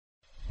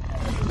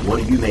What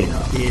Are You Made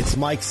Of? It's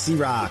Mike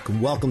C-Rock.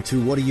 Welcome to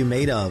What Are You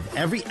Made Of?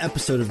 Every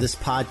episode of this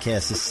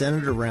podcast is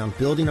centered around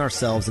building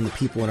ourselves and the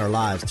people in our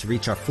lives to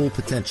reach our full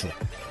potential.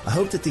 I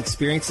hope that the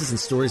experiences and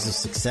stories of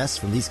success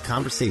from these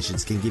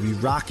conversations can give you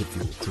rocket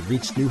fuel to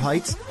reach new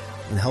heights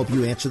and help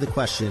you answer the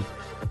question,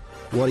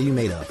 what are you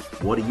made of?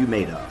 What are you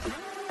made of?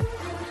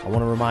 I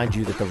want to remind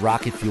you that the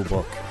Rocket Fuel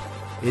book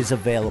is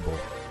available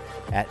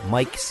at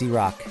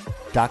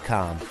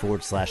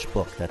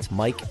mikecroc.com/book. That's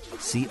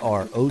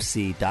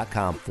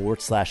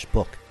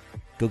mikecroc.com/book.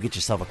 Go get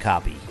yourself a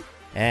copy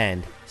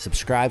and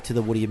subscribe to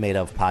the What Are You Made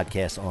Of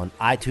podcast on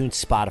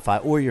iTunes,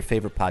 Spotify, or your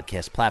favorite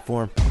podcast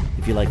platform.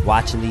 If you like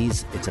watching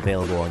these, it's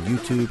available on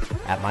YouTube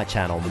at my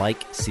channel,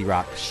 Mike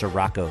C-Roc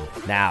Scirocco.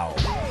 Now,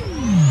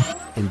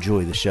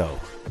 enjoy the show.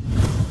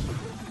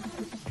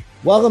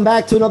 Welcome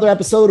back to another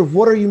episode of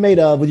What Are You Made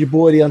Of with your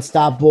boy, the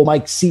unstoppable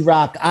Mike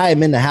C-Roc. I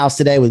am in the house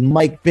today with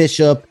Mike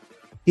Bishop.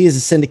 He is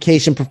a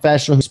syndication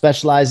professional who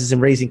specializes in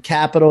raising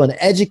capital and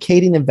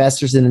educating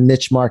investors in a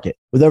niche market.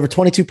 With over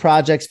 22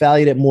 projects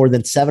valued at more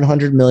than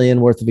 $700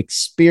 million worth of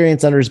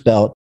experience under his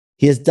belt,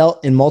 he has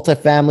dealt in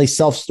multifamily,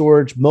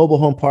 self-storage, mobile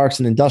home parks,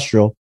 and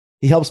industrial.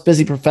 He helps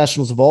busy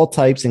professionals of all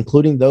types,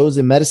 including those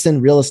in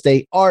medicine, real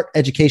estate, art,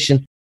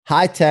 education,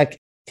 high-tech,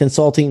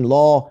 consulting,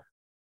 law,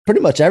 pretty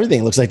much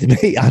everything, it looks like to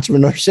me,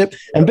 entrepreneurship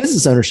and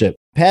business ownership.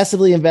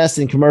 Passively invest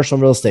in commercial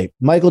and real estate.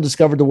 Michael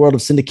discovered the world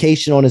of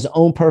syndication on his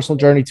own personal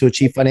journey to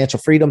achieve financial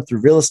freedom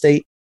through real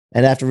estate.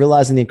 And after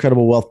realizing the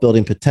incredible wealth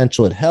building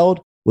potential it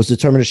held, was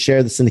determined to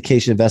share the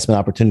syndication investment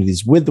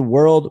opportunities with the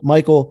world.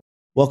 Michael,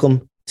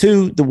 welcome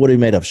to the What Are You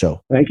Made Of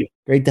show. Thank you.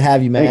 Great to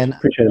have you, man. Thanks.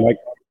 Appreciate it, Mike.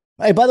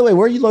 Hey, by the way,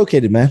 where are you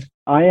located, man?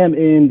 I am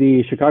in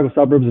the Chicago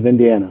suburbs of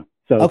Indiana.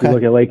 So if you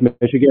look at Lake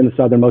Michigan, the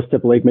southernmost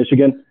tip of Lake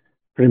Michigan,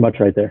 pretty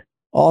much right there.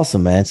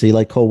 Awesome, man. So you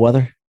like cold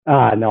weather?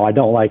 No, I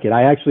don't like it.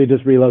 I actually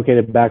just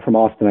relocated back from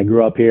Austin. I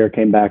grew up here,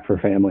 came back for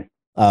family.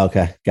 Oh,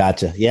 okay.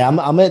 Gotcha. Yeah,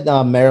 I'm at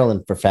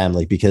Maryland for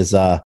family because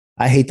I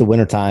hate the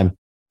wintertime.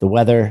 The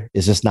weather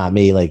is just not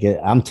me. Like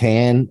I'm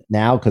tan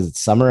now because it's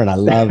summer and I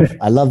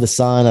love the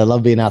sun. I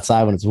love being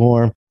outside when it's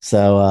warm.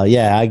 So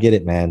yeah, I get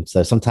it, man.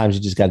 So sometimes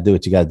you just got to do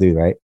what you got to do,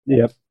 right?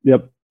 Yep.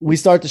 We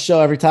start the show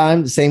every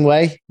time the same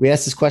way. We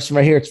ask this question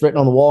right here. It's written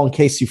on the wall in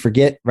case you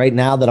forget right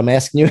now that I'm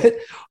asking you it.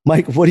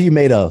 Mike, what are you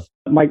made of?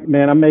 Mike,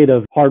 man, I'm made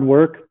of hard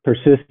work,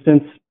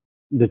 persistence,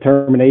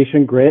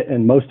 determination, grit,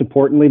 and most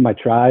importantly, my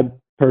tribe,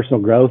 personal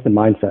growth, and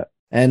mindset.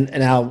 And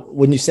now,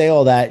 when you say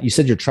all that, you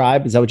said your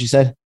tribe. Is that what you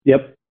said?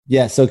 Yep.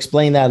 Yeah. So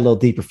explain that a little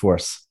deeper for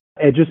us.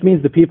 It just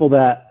means the people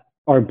that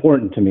are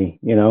important to me,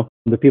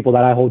 the people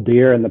that I hold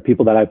dear and the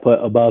people that I put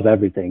above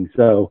everything.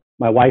 So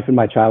my wife and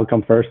my child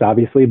come first,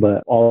 obviously,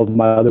 but all of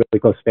my other really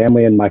close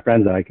family and my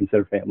friends that I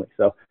consider family.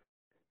 So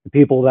the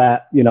people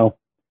that,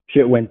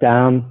 shit went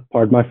down,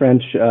 pardon my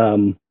French,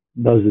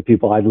 those are the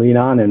people I'd lean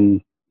on,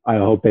 and I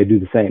hope they do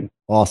the same.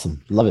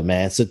 Awesome. Love it,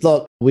 man. So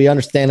look, we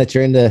understand that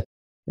you're into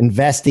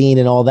investing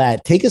and all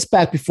that. Take us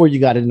back before you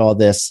got into all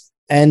this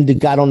and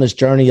got on this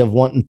journey of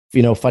wanting,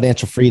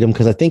 financial freedom,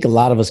 because I think a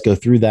lot of us go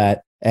through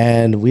that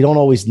and we don't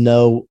always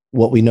know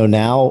what we know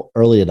now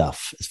early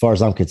enough, as far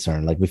as I'm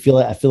concerned. Like I feel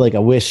like I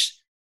wish,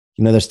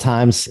 there's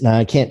times now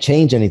I can't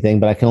change anything,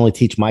 but I can only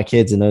teach my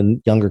kids and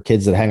the younger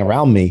kids that hang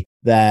around me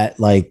that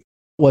like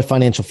what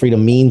financial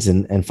freedom means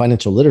and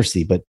financial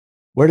literacy. But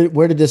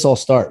where did this all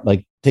start?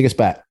 Like, take us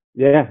back.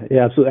 Yeah,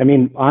 absolutely. I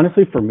mean,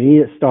 honestly, for me,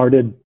 it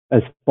started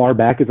as far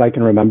back as I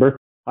can remember.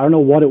 I don't know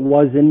what it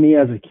was in me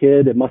as a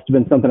kid. It must have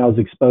been something I was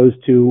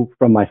exposed to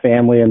from my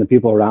family and the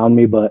people around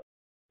me. But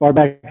far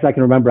back as I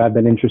can remember, I've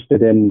been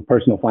interested in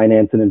personal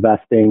finance and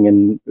investing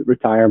and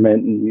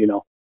retirement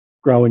and,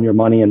 growing your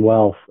money and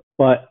wealth.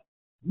 But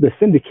the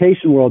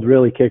syndication world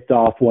really kicked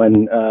off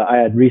when I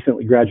had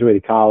recently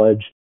graduated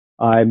college.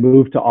 I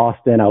moved to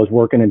Austin. I was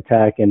working in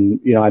tech and,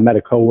 I met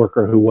a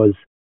coworker who was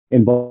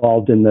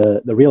involved in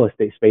the real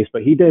estate space,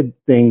 but he did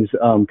things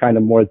kind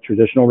of more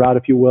traditional route,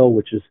 if you will,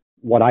 which is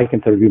what I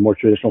consider to be more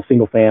traditional,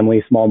 single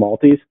family, small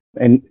multis.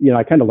 And,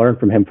 I kind of learned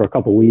from him for a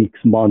couple of weeks,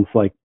 months,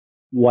 like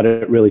what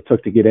it really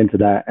took to get into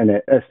that. And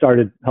it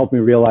started helping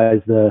me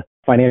realize the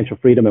financial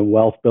freedom and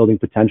wealth building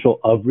potential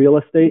of real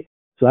estate.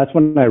 So that's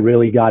when I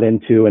really got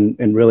into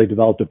and really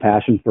developed a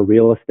passion for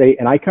real estate.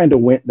 And I kind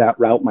of went that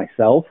route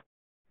myself.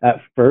 At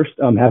first,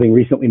 having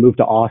recently moved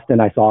to Austin,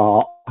 I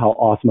saw how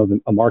awesome of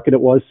a market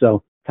it was.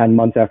 So 10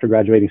 months after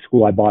graduating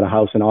school, I bought a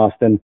house in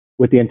Austin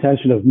with the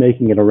intention of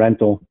making it a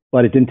rental.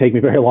 But it didn't take me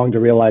very long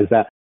to realize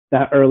that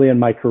early in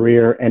my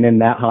career and in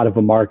that hot of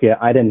a market,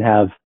 I didn't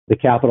have the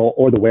capital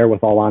or the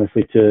wherewithal,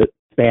 honestly, to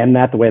span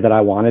that the way that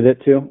I wanted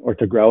it to, or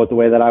to grow it the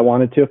way that I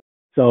wanted to.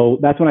 So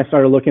that's when I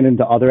started looking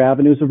into other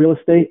avenues of real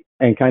estate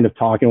and kind of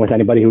talking with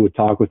anybody who would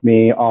talk with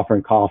me,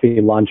 offering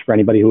coffee, lunch for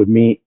anybody who would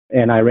meet.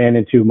 And I ran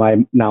into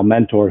my now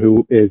mentor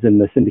who is in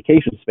the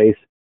syndication space.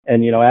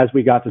 And, as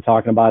we got to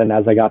talking about it and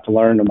as I got to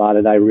learn about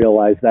it, I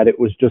realized that it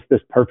was just this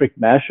perfect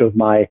mesh of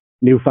my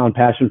newfound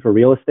passion for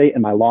real estate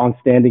and my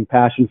long-standing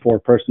passion for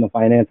personal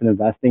finance and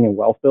investing and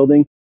wealth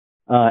building.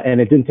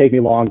 And it didn't take me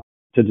long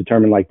to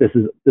determine, like, this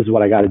is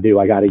what I got to do.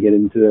 I got to get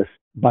into this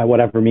by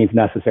whatever means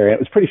necessary. It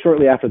was pretty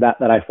shortly after that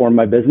that I formed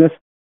my business.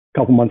 A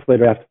couple months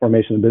later, after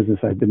formation of the business,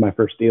 I did my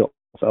first deal.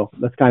 So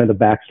that's kind of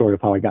the backstory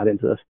of how I got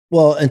into this.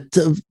 Well,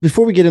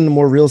 before we get into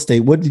more real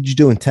estate, what did you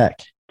do in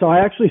tech? So I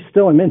actually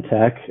still am in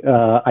tech.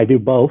 I do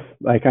both.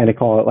 I kind of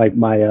call it like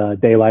my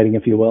daylighting,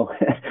 if you will.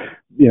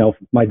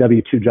 My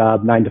W-2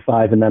 job, 9 to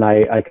 5, and then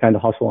I kind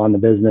of hustle on the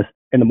business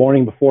in the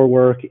morning before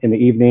work, in the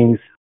evenings,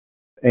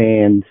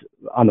 and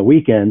on the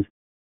weekends.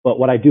 But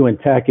what I do in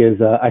tech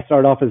is I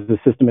started off as a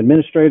system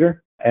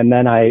administrator, and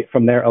then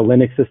from there, a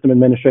Linux system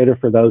administrator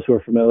for those who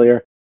are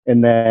familiar.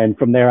 And then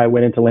from there, I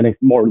went into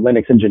more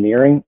Linux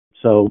engineering.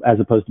 So as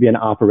opposed to being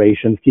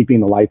operations, keeping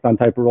the lights on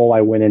type of role,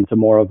 I went into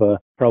more of a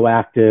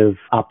proactive,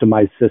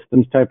 optimized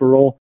systems type of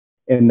role.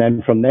 And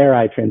then from there,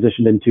 I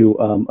transitioned into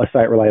a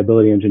site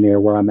reliability engineer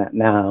where I'm at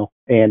now.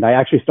 And I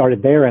actually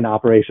started there in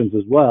operations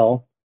as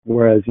well.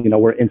 Whereas,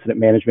 we're incident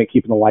management,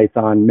 keeping the lights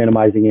on,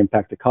 minimizing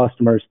impact to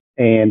customers.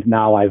 And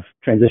now I've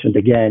transitioned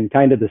again,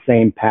 kind of the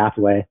same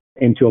pathway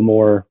into a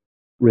more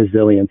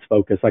resilience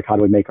focus, like how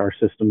do we make our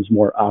systems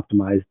more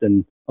optimized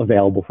and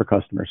available for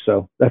customers.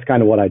 So that's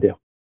kind of what I do.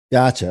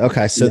 Gotcha.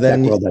 Okay. So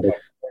then,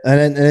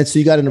 so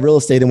you got into real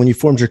estate, and when you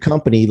formed your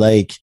company,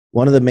 like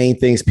one of the main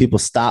things people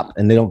stop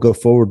and they don't go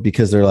forward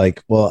because they're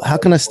like, well, how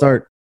can I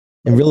start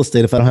in real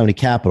estate if I don't have any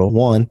capital?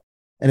 One.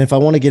 And if I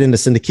want to get into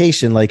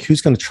syndication, like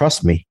who's going to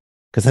trust me?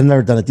 Because I've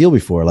never done a deal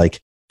before.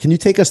 Like, can you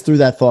take us through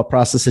that thought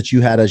process that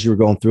you had as you were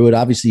going through it?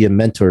 Obviously you have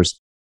mentors,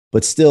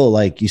 but still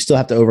like you still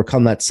have to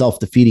overcome that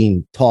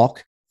self-defeating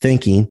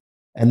thinking.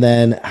 And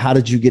then how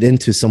did you get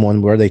into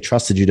someone where they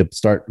trusted you to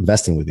start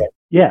investing with you?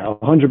 Yeah,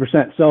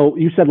 100%. So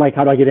you said like,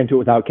 how do I get into it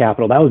without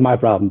capital? That was my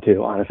problem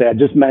too, honestly. I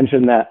just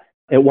mentioned that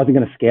it wasn't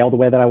going to scale the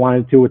way that I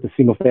wanted to with the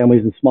single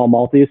families and small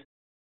multis.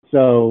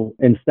 So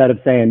instead of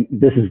saying,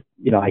 this is,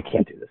 I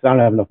can't do this. I don't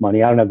have enough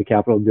money. I don't have the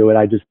capital to do it.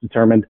 I just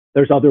determined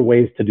there's other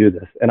ways to do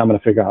this, and I'm going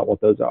to figure out what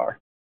those are.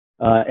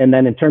 And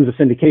then in terms of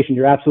syndication,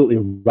 you're absolutely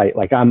right.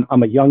 Like I'm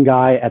a young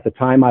guy. At the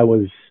time I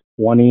was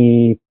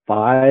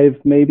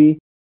 25 maybe.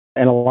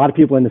 And a lot of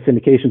people in the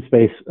syndication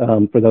space,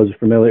 for those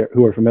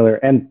who are familiar,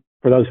 and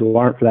for those who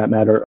aren't for that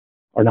matter,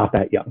 are not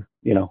that young.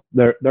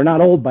 They're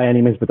not old by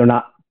any means, but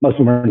most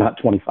of them are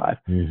not 25.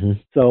 Mm-hmm.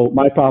 So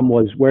my problem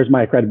was, where's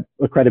my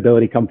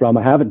credibility come from?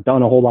 I haven't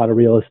done a whole lot of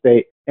real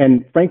estate.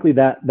 And frankly,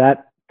 that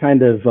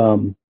kind of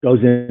goes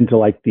into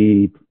like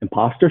the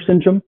imposter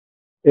syndrome.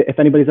 If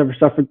anybody's ever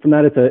suffered from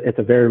that, it's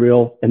a very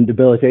real and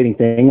debilitating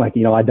thing. Like,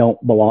 I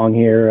don't belong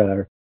here,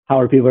 or how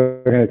are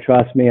people going to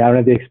trust me? I don't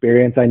have the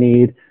experience I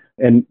need.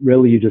 And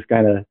really, you just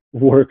kind of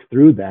work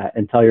through that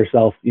and tell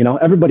yourself,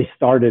 everybody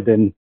started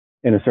in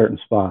a certain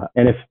spot.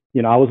 And if,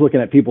 I was looking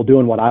at people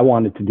doing what I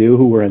wanted to do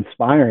who were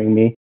inspiring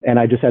me, and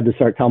I just had to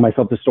start telling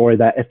myself the story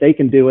that if they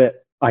can do it,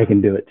 I can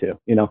do it too,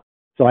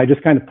 So I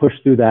just kind of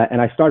pushed through that.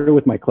 And I started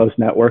with my close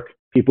network,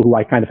 people who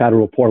I kind of had a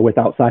rapport with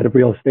outside of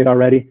real estate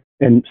already,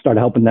 and started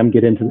helping them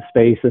get into the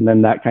space. And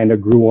then that kind of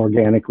grew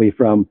organically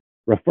from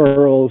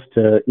referrals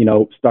to,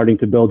 starting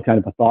to build kind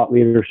of a thought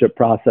leadership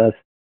process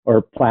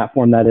or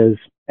platform that is.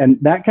 And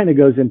that kind of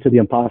goes into the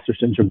imposter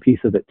syndrome piece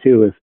of it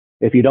too.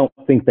 If you don't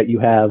think that you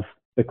have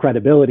the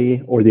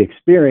credibility or the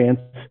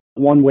experience,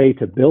 one way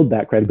to build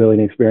that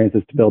credibility and experience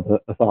is to build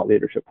a thought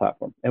leadership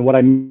platform. And what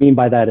I mean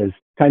by that is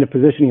kind of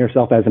positioning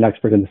yourself as an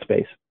expert in the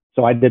space.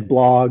 So I did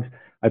blogs.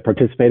 I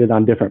participated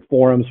on different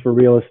forums for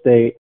real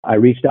estate. I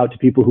reached out to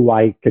people who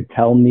I could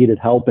tell needed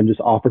help and just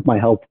offered my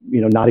help,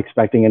 not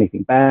expecting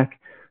anything back.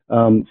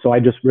 So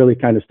I just really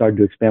kind of started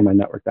to expand my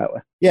network that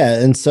way.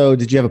 Yeah. And so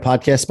did you have a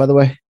podcast, by the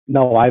way?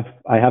 No, I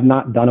have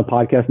not done a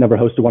podcast, never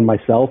hosted one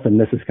myself. And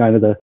this is kind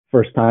of the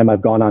first time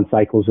I've gone on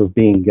cycles of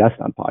being a guest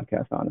on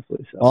podcasts,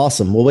 honestly. So.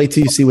 Awesome. We'll wait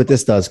till you see what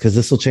this does, because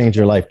this will change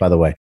your life, by the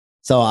way.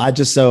 So I've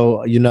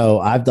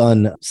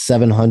done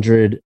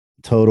 700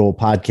 total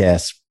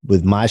podcasts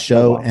with my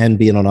show and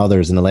being on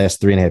others in the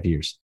last 3.5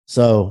 years.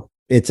 So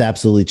it's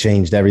absolutely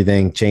changed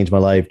everything, changed my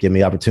life, give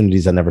me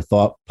opportunities I never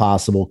thought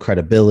possible,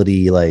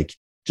 credibility, like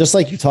just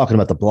like you're talking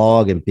about the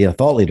blog and being a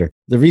thought leader.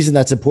 The reason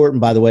that's important,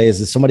 by the way, is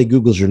if somebody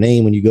Googles your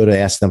name, when you go to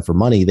ask them for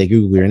money, they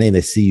Google your name,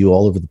 they see you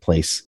all over the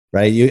place,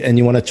 right?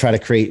 You want to try to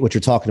create what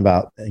you're talking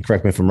about, and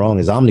correct me if I'm wrong,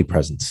 is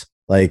omnipresence.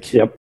 Like,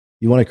 yep.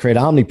 You want to create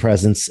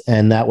omnipresence.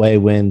 And that way,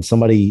 when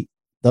somebody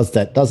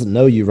doesn't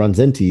know you, runs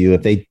into you,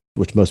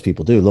 which most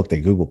people do, look, they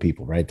Google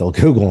people, right? They'll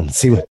Google and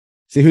see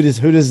who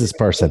does this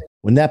person.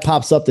 When that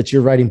pops up that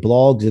you're writing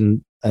blogs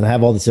and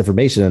have all this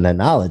information and that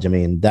knowledge, I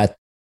mean, that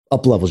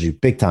up levels you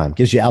big time,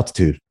 gives you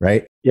altitude,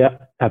 right? Yeah,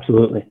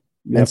 absolutely.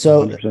 Yep,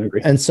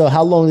 and so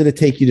how long did it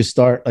take you to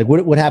start? Like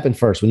what happened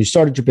first when you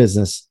started your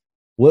business?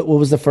 What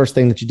was the first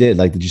thing that you did?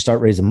 Like, did you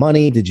start raising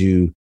money? Did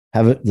you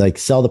have it like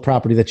sell the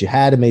property that you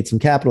had and made some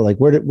capital? Like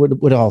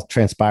what all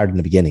transpired in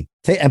the beginning?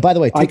 And by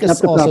the way, take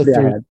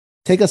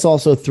us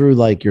also through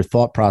like your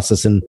thought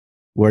process and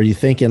where you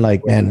thinking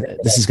like, man,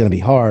 this is going to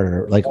be hard,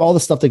 or like all the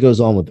stuff that goes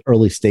on with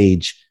early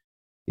stage,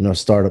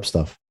 startup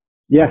stuff.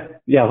 Yeah,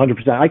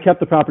 100%. I kept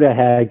the property I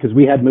had because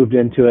we had moved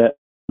into it.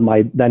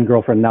 My then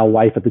girlfriend, now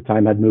wife at the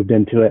time, had moved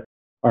into it.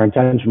 Our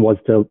intention was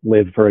to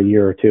live for a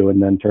year or two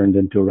and then turned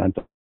into a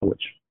rental.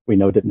 which we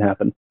know didn't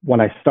happen.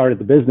 When I started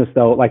the business,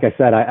 though, like I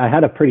said, I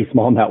had a pretty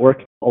small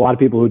network. A lot of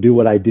people who do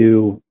what I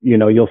do,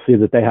 you'll see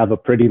that they have a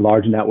pretty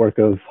large network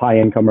of high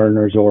income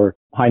earners or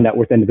high net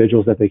worth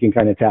individuals that they can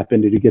kind of tap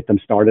into to get them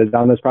started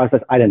on this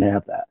process. I didn't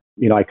have that.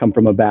 I come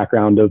from a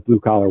background of blue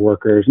collar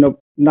workers,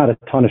 not a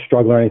ton of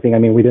struggle or anything. I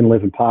mean, we didn't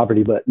live in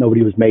poverty, but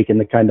nobody was making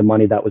the kind of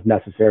money that was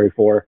necessary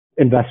for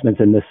investments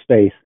in this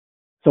space.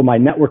 So my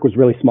network was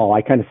really small.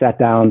 I kind of sat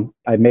down,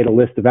 I made a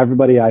list of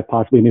everybody I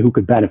possibly knew who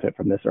could benefit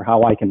from this or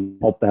how I can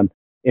help them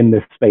in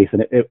this space.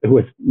 And it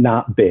was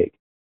not big.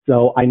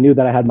 So I knew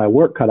that I had my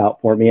work cut out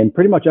for me. And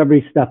pretty much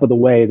every step of the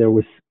way, there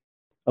was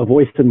a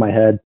voice in my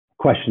head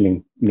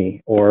questioning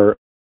me or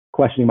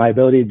questioning my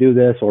ability to do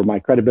this or my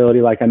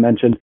credibility, like I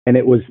mentioned. And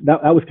it was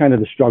that was kind of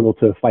the struggle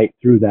to fight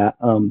through that.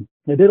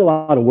 I did a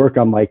lot of work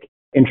on like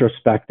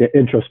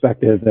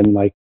introspective and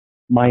like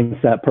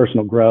mindset,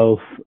 personal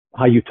growth,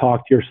 how you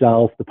talk to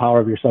yourself, the power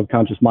of your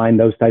subconscious mind,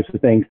 those types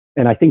of things.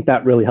 And I think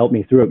that really helped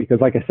me through it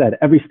because, like I said,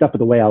 every step of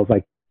the way, I was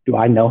like, do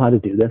I know how to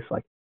do this?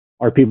 Like,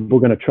 are people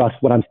going to trust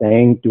what I'm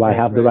saying? Do I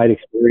have the right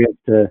experience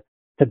to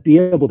be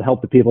able to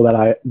help the people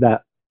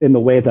that in the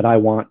way that I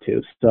want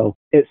to? So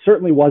it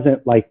certainly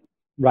wasn't like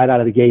right out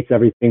of the gates,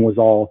 everything was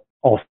all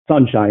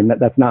sunshine.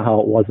 That's not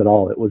how it was at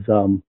all. It was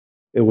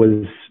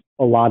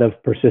a lot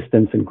of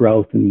persistence and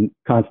growth and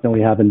constantly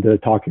having to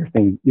talk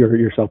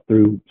yourself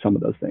through some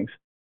of those things.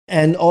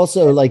 And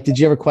also, like, did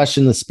you ever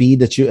question the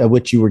speed at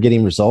which you were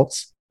getting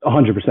results?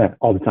 100%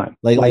 all the time.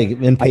 Like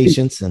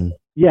impatience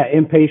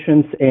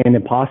impatience and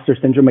imposter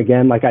syndrome.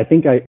 Again, like I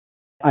think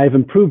I've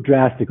improved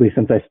drastically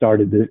since I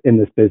started in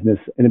this business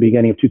in the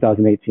beginning of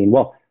 2018.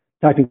 Well,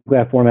 technically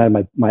I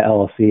formatted my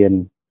LLC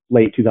in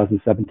late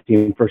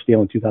 2017, first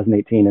deal in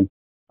 2018. And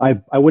I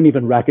wouldn't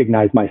even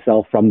recognize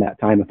myself from that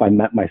time if I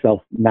met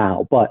myself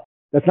now. But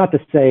that's not to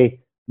say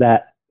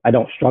that I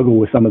don't struggle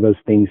with some of those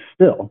things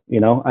still.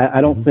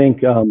 I don't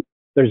think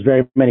there's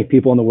very many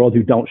people in the world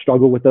who don't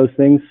struggle with those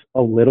things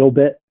a little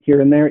bit here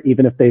and there,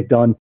 even if they've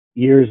done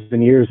years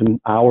and years and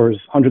hours,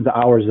 hundreds of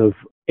hours of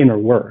inner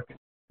work.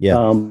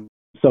 Yeah.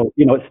 So,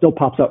 it still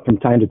pops up from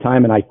time to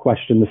time, and I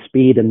question the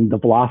speed and the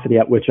velocity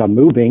at which I'm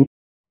moving.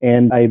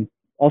 And I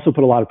also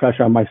put a lot of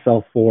pressure on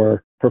myself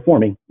for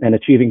performing and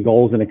achieving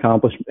goals and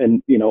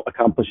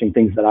accomplishing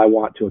things that I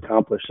want to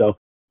accomplish. So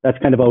that's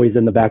kind of always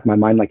in the back of my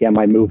mind, like, am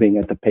I moving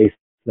at the pace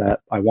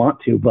that I want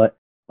to? But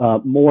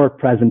more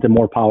present and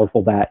more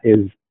powerful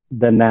than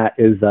that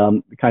is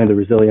kind of the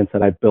resilience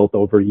that I've built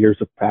over years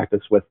of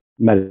practice with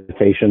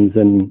meditations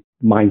and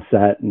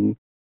mindset and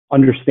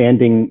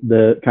understanding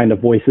the kind of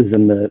voices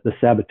and the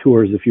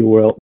saboteurs, if you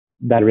will,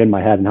 that are in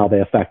my head and how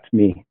they affect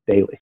me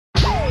daily.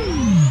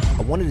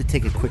 I wanted to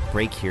take a quick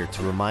break here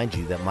to remind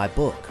you that my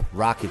book,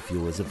 Rocket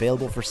Fuel, is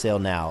available for sale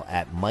now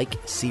at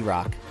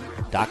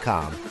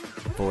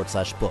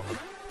MikeCroc.com/book.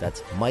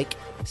 That's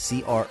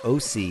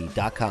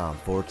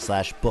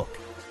MikeCroc.com/book.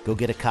 Go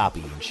get a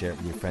copy and share it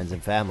with your friends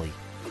and family.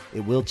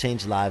 It will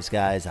change lives,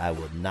 guys. I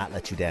will not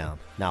let you down.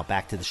 Now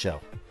back to the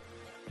show.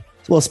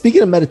 Well,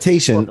 speaking of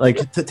meditation,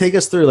 like, to take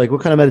us through, like, what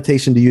kind of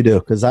meditation do you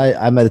do? Because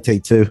I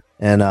meditate too.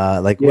 And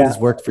what has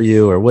worked for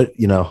you, or what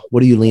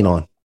do you lean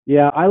on?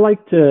 Yeah,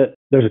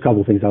 there's a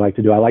couple of things I like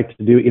to do. I like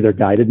to do either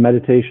guided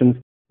meditations,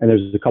 and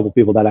there's a couple of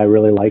people that I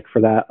really like for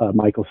that.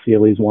 Michael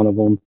Sealy is one of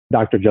them.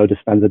 Dr. Joe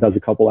Dispenza does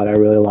a couple that I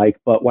really like.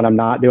 But when I'm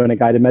not doing a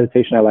guided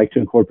meditation, I like to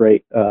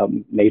incorporate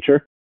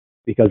nature,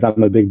 because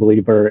I'm a big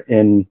believer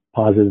in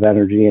positive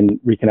energy and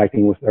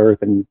reconnecting with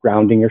Earth and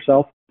grounding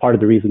yourself. Part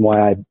of the reason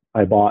why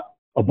I bought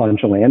a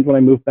bunch of land when I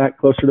moved back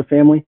closer to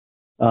family.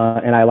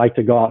 And I like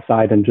to go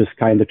outside and just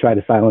kind of try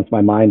to silence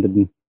my mind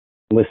and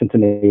listen to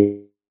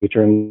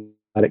nature and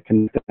let it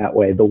connect that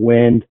way. The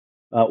wind.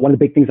 One of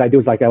the big things I do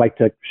is I like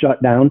to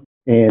shut down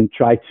and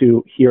try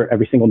to hear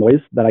every single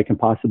noise that I can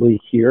possibly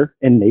hear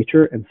in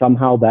nature. And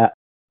somehow that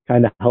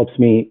kind of helps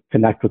me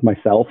connect with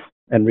myself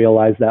and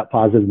realize that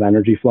positive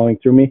energy flowing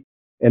through me.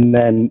 And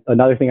then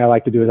another thing I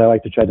like to do is I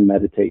like to try to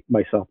meditate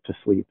myself to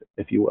sleep,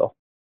 if you will.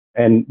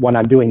 And when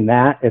I'm doing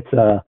that, it's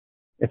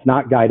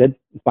not guided.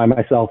 It's by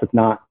myself. It's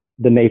not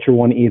the nature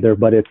one either,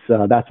 but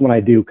that's when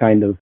I do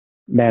kind of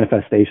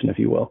manifestation, if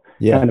you will.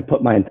 Yeah. Kind of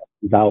put my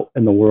intentions out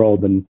in the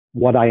world and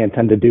what I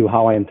intend to do,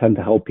 how I intend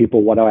to help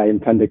people, what I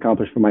intend to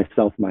accomplish for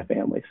myself and my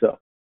family. So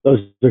those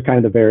are kind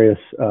of the various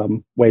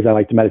ways I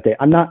like to meditate.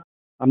 I'm not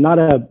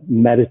a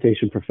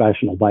meditation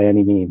professional by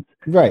any means.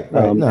 Right.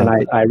 And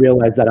I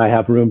realize that I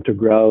have room to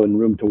grow and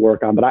room to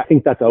work on, but I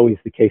think that's always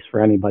the case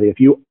for anybody. If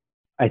you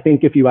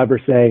ever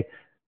say,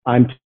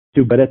 I'm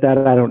too good at that,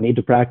 I don't need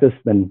to practice,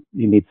 then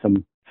you need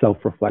some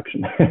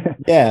self-reflection.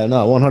 Yeah,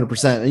 no,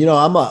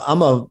 100%.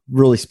 I'm a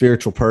really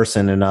spiritual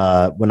person. And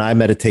when I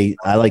meditate,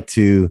 I like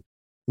to,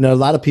 a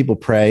lot of people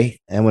pray.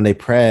 And when they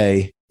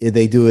pray,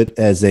 they do it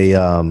as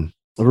a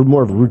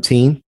more of a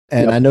routine.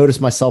 And I noticed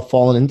myself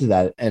falling into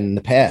that in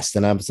the past.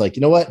 And I was like,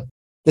 you know what?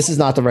 This is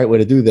not the right way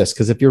to do this.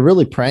 Because if you're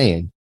really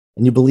praying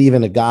and you believe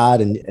in a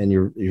God and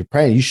you're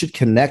praying, you should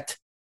connect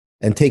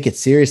and take it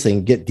seriously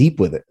and get deep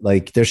with it.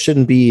 Like, there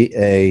shouldn't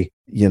be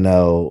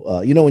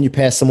when you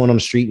pass someone on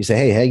the street, you say,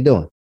 hey, how you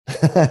doing?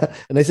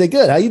 and they say,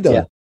 good, how you doing?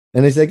 Yeah.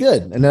 And they say,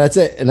 good. And then that's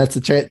it. And that's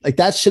like,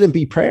 that shouldn't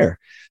be prayer.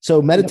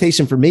 So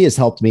meditation for me has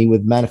helped me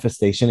with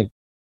manifestation,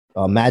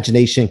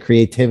 imagination,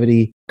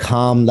 creativity,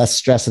 calm, less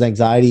stress and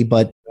anxiety.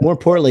 But more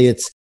importantly,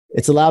 it's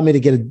allowed me to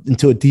get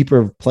into a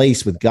deeper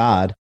place with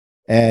God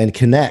and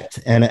connect.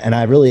 And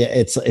I really,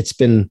 it's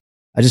been,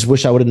 I just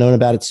wish I would have known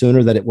about it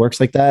sooner, that it works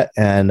like that.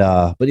 And,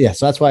 but yeah,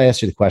 so that's why I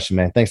asked you the question,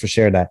 man. Thanks for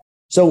sharing that.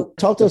 So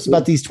talk to us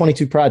about these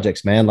 22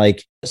 projects, man.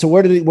 Like, so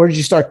where did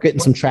you start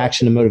getting some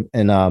traction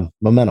and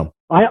momentum?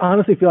 I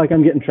honestly feel like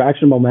I'm getting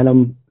traction and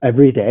momentum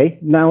every day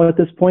now at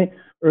this point.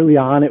 Early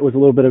on, it was a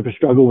little bit of a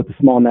struggle with the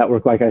small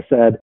network, like I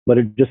said, but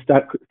it just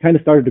kind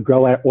of started to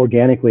grow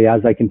organically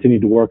as I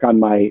continued to work on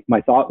my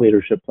thought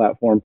leadership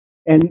platform.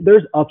 And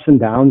there's ups and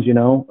downs,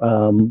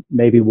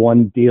 maybe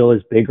one deal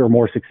is bigger,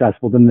 more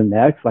successful than the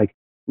next. Like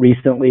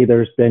recently,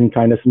 there's been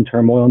kind of some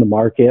turmoil in the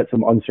market,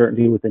 some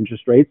uncertainty with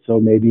interest rates. So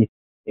maybe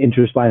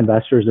interest by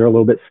investors, they're a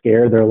little bit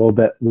scared. They're a little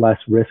bit less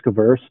risk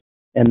averse,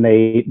 and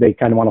they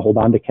kind of want to hold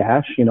on to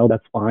cash.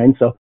 That's fine.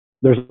 So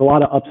there's a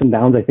lot of ups and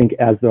downs, I think,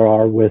 as there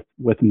are with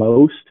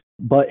most.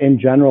 But in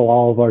general,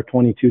 all of our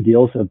 22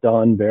 deals have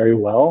done very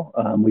well.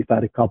 We've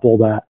had a couple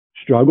that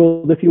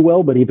struggled, if you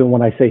will. But even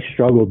when I say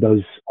struggled,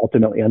 those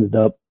ultimately ended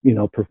up,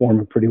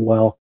 performing pretty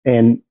well.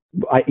 And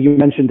you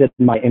mentioned it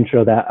in my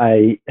intro that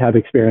I have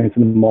experience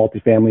in the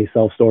multifamily,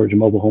 self-storage, and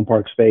mobile home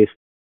park space.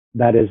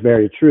 That is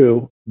very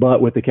true,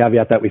 but with the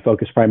caveat that we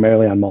focus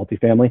primarily on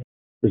multifamily.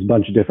 There's a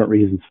bunch of different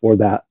reasons for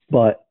that,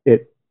 but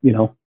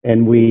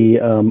and we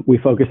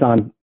focus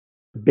on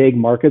big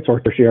markets or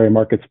tertiary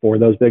markets for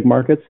those big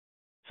markets.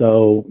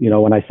 So,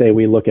 when I say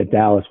we look at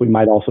Dallas, we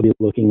might also be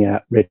looking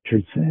at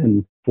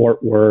Richardson,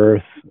 Fort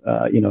Worth,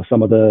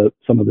 some of the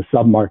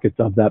sub-markets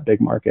of that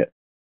big market.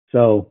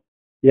 So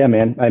yeah,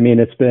 man, I mean,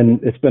 it's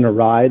been a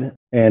ride,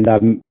 and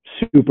I'm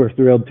super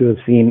thrilled to have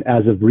seen,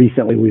 as of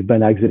recently, we've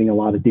been exiting a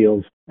lot of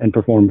deals and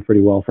performing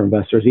pretty well for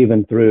investors,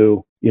 even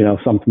through,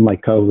 something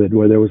like COVID,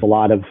 where there was a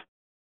lot of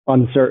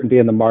uncertainty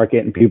in the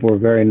market and people were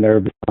very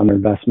nervous on their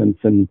investments,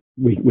 and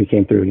we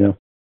came through,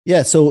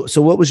 Yeah. So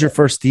what was your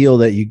first deal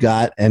that you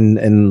got?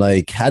 And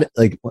like, how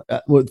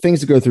what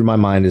things that go through my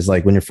mind is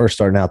like, when you're first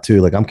starting out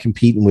too, like I'm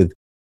competing with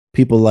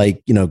people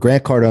like,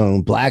 Grant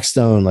Cardone,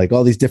 Blackstone, like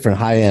all these different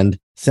high-end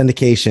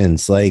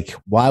syndications. Like,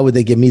 why would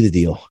they give me the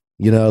deal?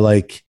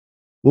 Like,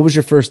 what was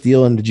your first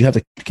deal, and did you have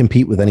to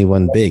compete with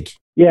anyone big?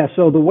 Yeah.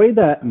 So the way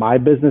that my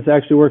business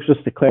actually works,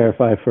 just to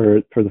clarify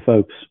for the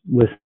folks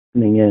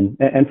listening in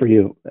and for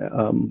you,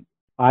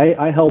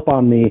 I help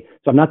on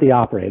so I'm not the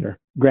operator.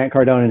 Grant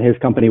Cardone and his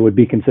company would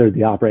be considered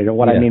the operator.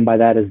 What I mean by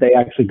that is they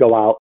actually go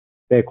out,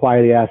 they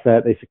acquire the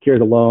asset, they secure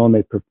the loan,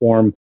 they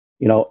perform,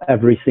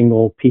 every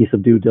single piece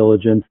of due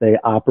diligence. They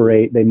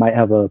operate, they might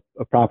have a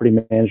property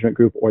management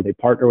group, or they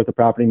partner with a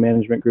property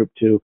management group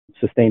to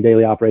sustain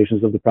daily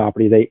operations of the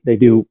property. They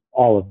do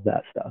all of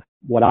that stuff.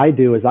 What I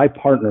do is I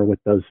partner with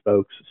those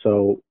folks.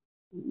 So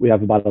we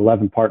have about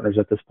 11 partners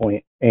at this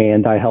point,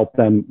 and I help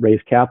them raise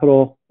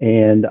capital,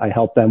 and I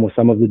help them with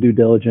some of the due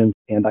diligence,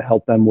 and I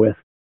help them with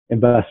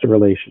investor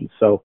relations.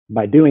 So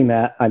by doing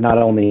that, I not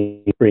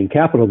only bring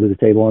capital to the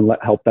table and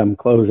help them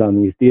close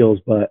on these deals,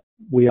 but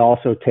we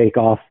also take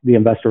off the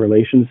investor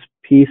relations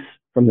piece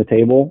from the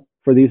table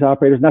for these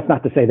operators. And that's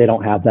not to say they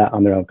don't have that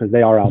on their own, because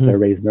they are out there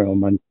raising their own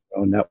money,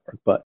 their own network.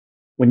 But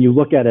when you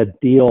look at a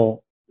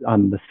deal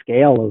on the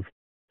scale of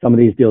some of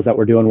these deals that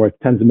we're doing, worth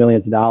tens of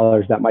millions of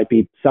dollars, that might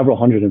be several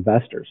hundred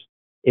investors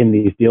in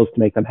these deals to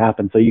make them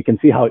happen. So you can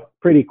see how it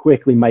pretty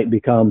quickly might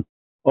become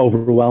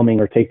overwhelming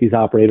or take these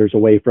operators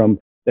away from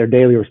their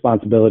daily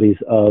responsibilities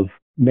of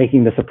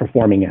making this a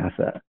performing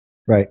asset.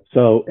 Right.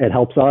 So it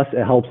helps us,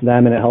 it helps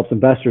them, and it helps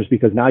investors,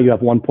 because now you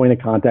have one point of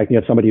contact. You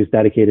have somebody who's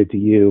dedicated to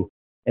you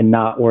and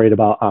not worried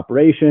about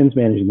operations,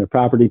 managing their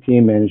property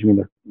team, managing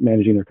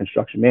their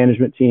construction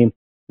management team,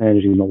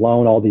 managing the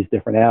loan, all these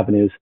different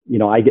avenues.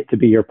 I get to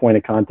be your point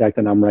of contact,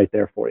 and I'm right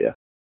there for you.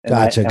 And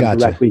Gotcha.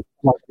 Directly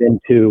plugged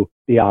into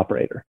the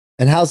operator.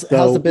 And how's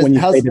the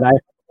business?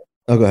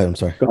 Oh, go ahead. I'm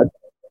sorry. Go ahead.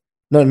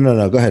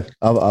 No. Go ahead.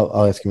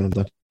 I'll ask you when I'm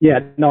done. Yeah,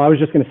 no, I was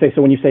just going to say,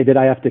 so when you say, did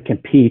I have to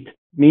compete,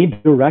 me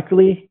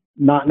directly,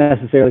 not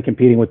necessarily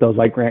competing with those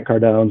like Grant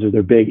Cardones or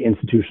their big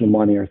institutional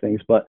money or things,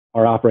 but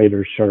our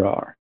operators sure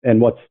are. And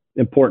what's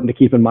important to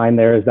keep in mind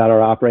there is that our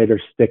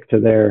operators stick to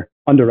their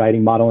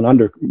underwriting model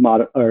and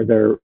or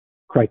their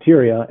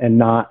criteria, and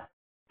not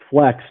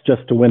flex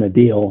just to win a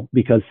deal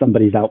because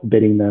somebody's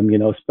outbidding them,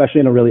 especially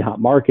in a really hot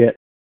market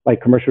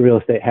like commercial real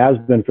estate has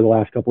been for the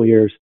last couple of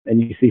years.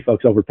 And you see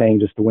folks overpaying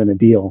just to win a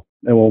deal.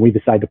 And when we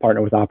decide to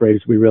partner with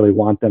operators, we really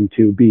want them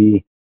to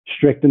be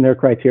strict in their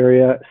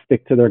criteria,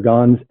 stick to their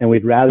guns. And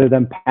we'd rather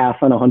them pass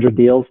on 100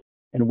 deals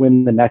and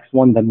win the next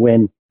one than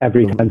win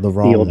every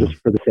deal just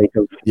for the sake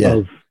of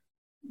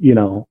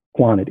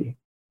quantity.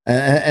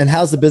 And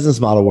how's the business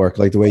model work?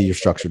 Like the way you're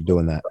structured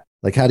doing that?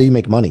 Like, how do you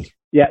make money?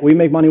 Yeah, we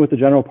make money with the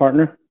general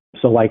partner.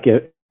 So like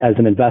as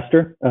an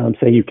investor,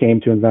 say you came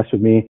to invest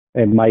with me,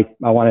 and Mike,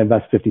 I want to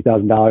invest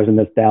 $50,000 in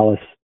this Dallas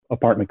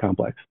apartment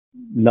complex.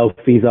 no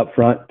fees up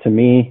front to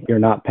me. You're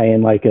not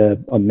paying like a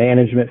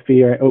management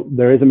fee.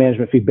 There is a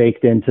management fee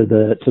baked into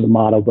the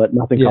model, but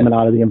nothing coming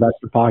out of the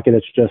investor pocket.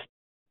 It's just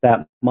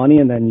that money.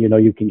 And then,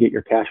 you can get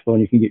your cash flow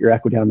and you can get your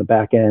equity on the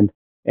back end.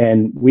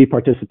 And we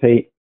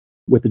participate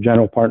with the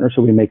general partner.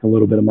 So we make a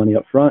little bit of money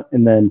up front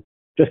and then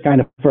just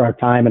kind of for our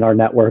time and our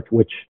network,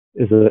 which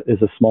is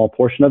a small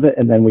portion of it.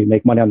 And then we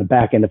make money on the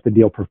back end if the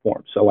deal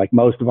performs. So like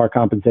most of our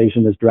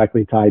compensation is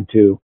directly tied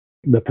to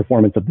the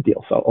performance of the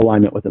deal. So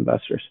alignment with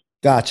investors.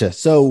 Gotcha.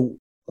 So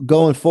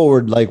going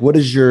forward, like what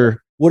is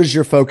your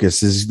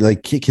focus? Is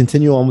like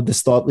continue on with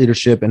this thought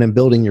leadership and then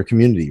building your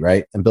community,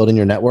 right? And building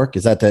your network.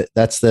 Is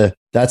that's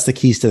the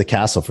keys to the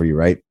castle for you,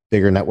 right?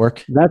 Bigger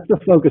network. That's the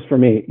focus for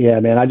me. Yeah,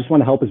 man. I just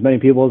want to help as many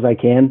people as I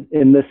can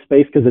in this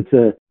space because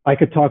I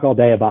could talk all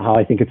day about how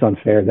I think it's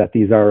unfair that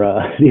these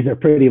are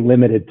pretty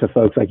limited to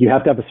folks. Like you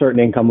have to have a certain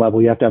income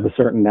level, you have to have a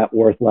certain net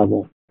worth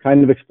level.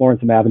 Kind of exploring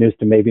some avenues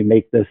to maybe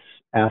make this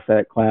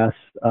asset class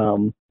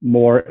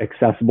more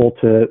accessible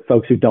to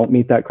folks who don't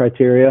meet that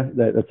criteria.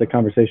 That's a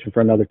conversation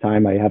for another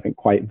time. I haven't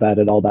quite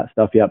vetted all that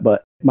stuff yet,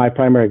 but my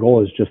primary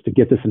goal is just to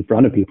get this in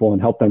front of people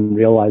and help them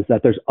realize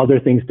that there's other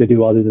things to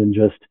do other than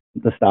just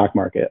the stock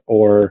market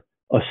or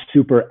a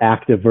super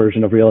active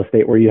version of real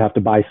estate where you have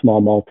to buy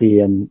small multi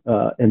and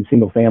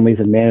single families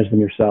and manage them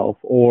yourself,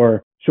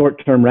 or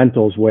short-term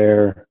rentals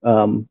where,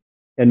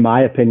 in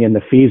my opinion,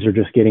 the fees are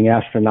just getting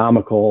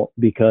astronomical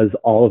because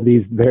all of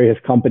these various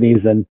companies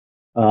and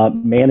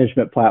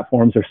management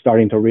platforms are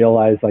starting to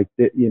realize, like,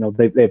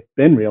 they've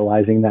been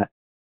realizing that,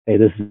 hey,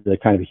 this is a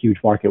kind of a huge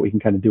market. We can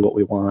kind of do what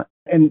we want.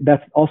 And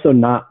that's also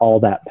not all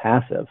that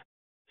passive.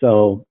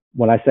 So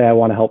when I say I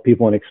want to help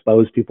people and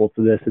expose people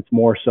to this, it's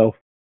more so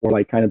for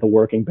like kind of the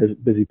working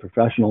busy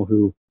professional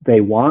who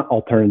they want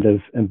alternative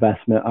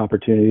investment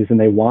opportunities and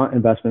they want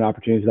investment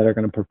opportunities that are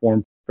going to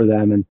perform for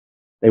them. And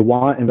they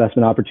want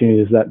investment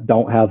opportunities that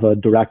don't have a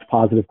direct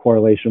positive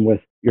correlation with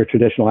your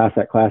traditional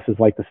asset classes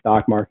like the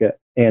stock market.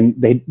 And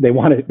they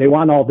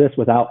want all this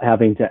without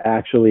having to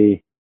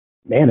actually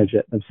manage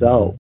it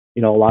themselves.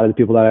 A lot of the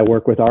people that I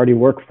work with already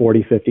work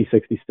 40, 50,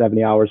 60,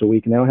 70 hours a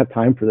week, and they don't have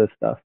time for this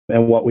stuff.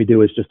 And what we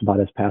do is just about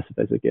as passive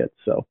as it gets.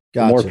 So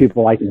the more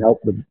people I can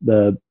help,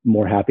 the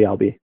more happy I'll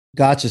be.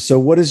 Gotcha. So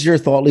what does your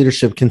thought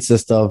leadership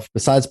consist of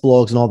besides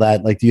blogs and all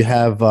that? Like, do you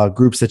have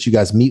groups that you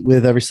guys meet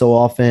with every so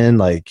often,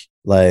 like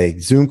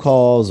Zoom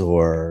calls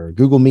or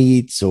Google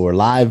Meets or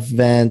live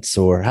events,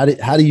 or how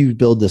do you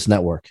build this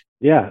network?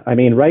 Yeah. I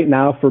mean, right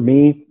now for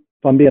me,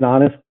 if I'm being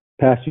honest,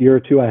 past year or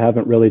two, I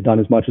haven't really done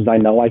as much as I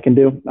know I can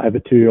do. I have a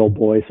 2-year-old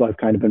boy, so I've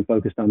kind of been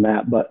focused on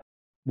that. But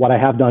what I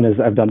have done is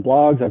I've done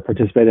blogs, I've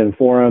participated in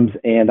forums,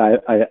 and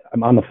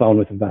I'm on the phone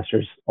with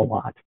investors a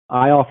lot.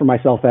 I offer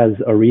myself as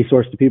a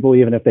resource to people,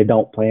 even if they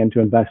don't plan to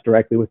invest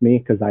directly with me,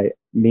 because I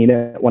mean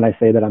it when I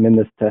say that I'm in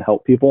this to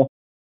help people.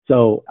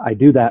 So I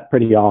do that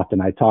pretty often.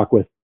 I talk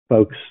with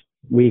folks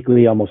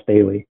weekly, almost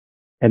daily.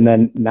 And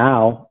then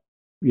now,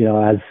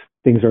 as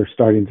things are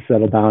starting to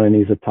settle down and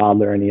he's a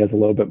toddler and he has a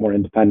little bit more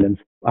independence,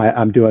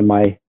 I'm doing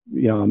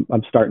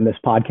I'm starting this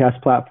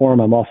podcast platform.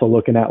 I'm also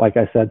looking at, like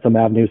I said, some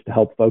avenues to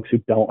help folks who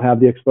don't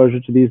have the exposure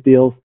to these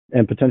deals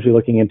and potentially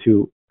looking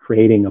into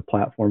creating a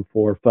platform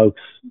for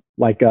folks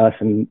like us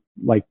and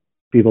like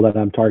people that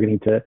I'm targeting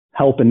to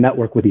help and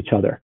network with each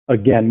other.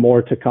 Again,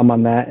 more to come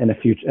on that at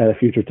a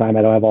future time.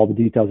 I don't have all the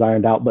details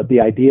ironed out, but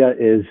the idea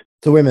is.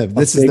 So wait a minute,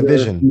 this is the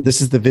vision.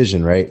 This is the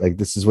vision, right? Like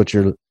this is what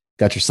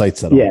got your sights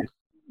set on. Yeah.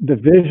 The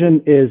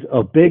vision is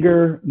a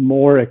bigger,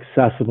 more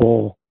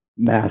accessible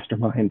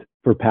mastermind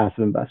for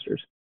passive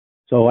investors.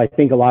 So I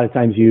think a lot of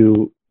times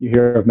you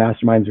hear of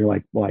masterminds and you're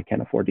like, well, I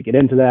can't afford to get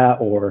into that,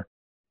 or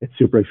it's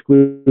super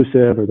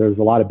exclusive, or there's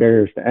a lot of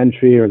barriers to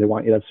entry, or they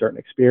want you to have certain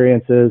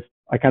experiences.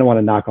 I kind of want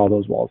to knock all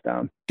those walls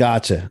down.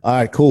 Gotcha. All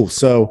right, cool.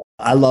 So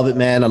I love it,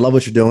 man. I love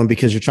what you're doing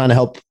because you're trying to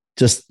help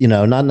just,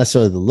 not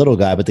necessarily the little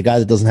guy, but the guy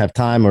that doesn't have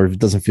time or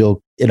doesn't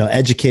feel,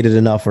 educated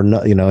enough or,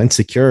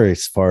 insecure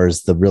as far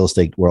as the real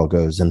estate world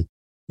goes. And,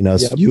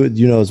 yep.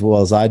 you know as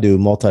well as I do,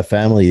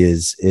 multifamily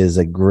is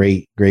a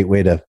great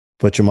way to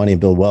put your money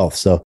and build wealth.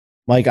 So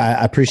Mike, I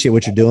appreciate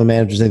what you're doing,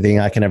 man. If there's anything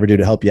I can ever do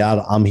to help you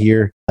out, I'm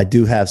here. I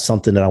do have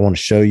something that I want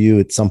to show you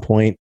at some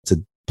point. It's a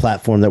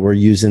platform that we're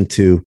using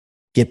to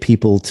get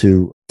people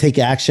to take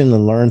action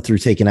and learn through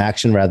taking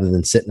action rather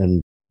than sitting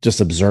and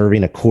just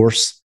observing a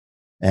course.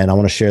 And I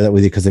want to share that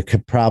with you because it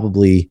could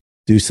probably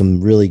do some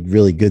really,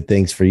 really good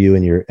things for you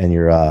and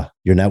your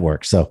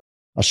network. So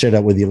I'll share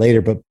that with you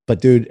later.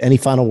 But dude, any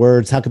final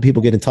words? How can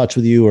people get in touch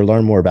with you or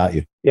learn more about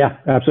you? Yeah,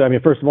 absolutely. I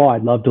mean, first of all,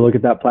 I'd love to look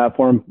at that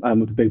platform.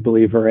 I'm a big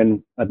believer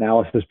in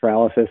analysis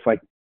paralysis.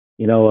 Like,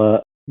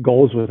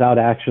 goals without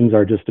actions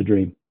are just a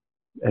dream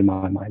in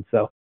my mind.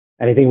 So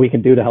anything we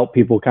can do to help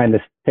people kind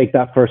of take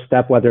that first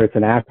step, whether it's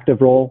an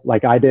active role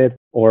like I did,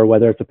 or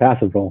whether it's a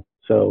passive role.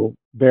 So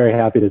very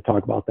happy to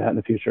talk about that in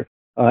the future.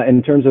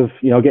 In terms of,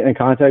 getting in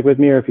contact with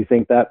me, or if you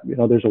think that,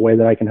 there's a way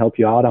that I can help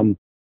you out,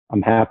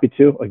 I'm happy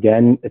to.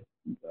 Again,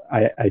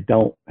 I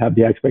don't have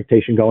the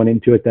expectation going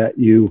into it that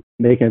you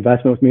make an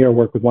investment with me or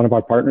work with one of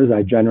our partners.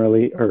 I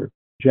generally, or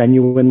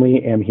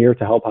genuinely am here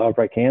to help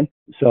however I can.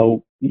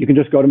 So you can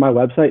just go to my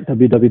website,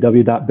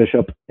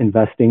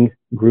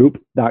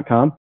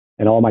 www.bishopinvestinggroup.com,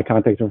 and all my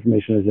contact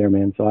information is there,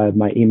 man. So I have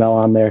my email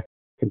on there.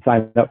 You can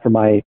sign up for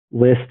my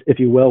list, if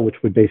you will, which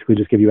would basically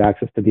just give you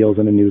access to deals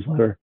in a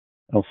newsletter.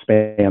 I don't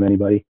spam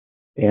anybody.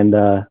 And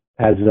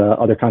has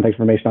other contact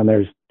information on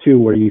there too,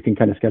 where you can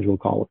kind of schedule a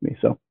call with me.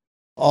 So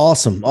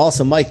awesome.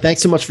 Mike,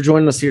 thanks so much for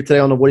joining us here today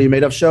on the What Are You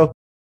Made Of show.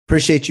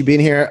 Appreciate you being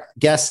here,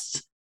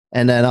 guests,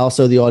 and then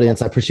also the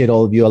audience. I appreciate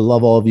all of you. I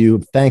love all of you.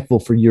 I'm thankful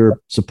for your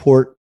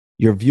support,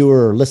 your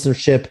viewer or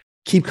listenership.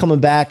 Keep coming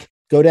back.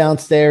 Go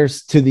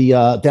downstairs to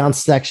the down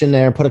section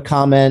there, put a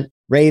comment,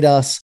 rate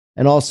us.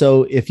 And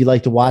also, if you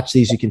like to watch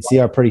these, you can see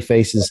our pretty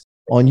faces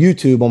on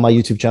YouTube, on my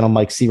YouTube channel,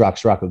 Mike C. Rock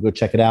Scirocco. Go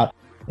check it out,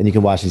 and you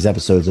can watch these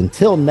episodes.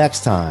 Until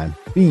next time,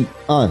 be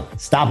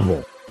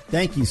unstoppable.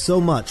 Thank you so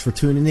much for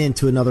tuning in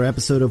to another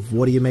episode of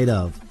What Are You Made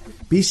Of?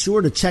 Be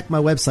sure to check my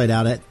website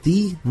out at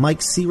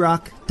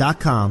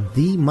themikecrock.com,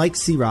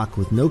 themikecrock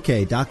with no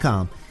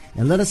K.com,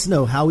 and let us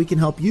know how we can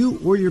help you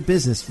or your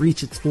business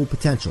reach its full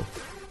potential.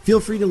 Feel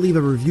free to leave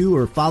a review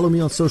or follow me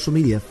on social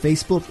media,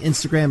 Facebook,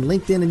 Instagram,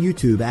 LinkedIn, and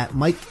YouTube at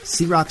Mike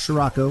C. Rock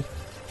Scirocco.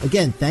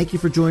 Again, thank you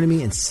for joining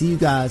me, and see you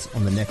guys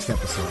on the next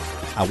episode.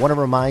 I want to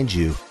remind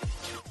you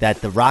that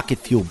the Rocket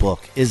Fuel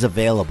book is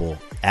available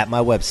at my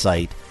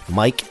website,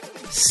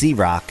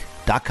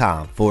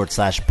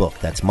 mikecrock.com/book.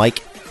 That's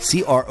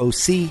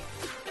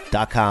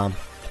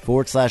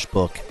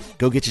mikecroc.com/book.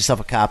 Go get yourself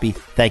a copy.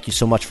 Thank you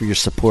so much for your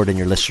support and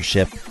your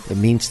listenership. It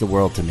means the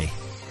world to me.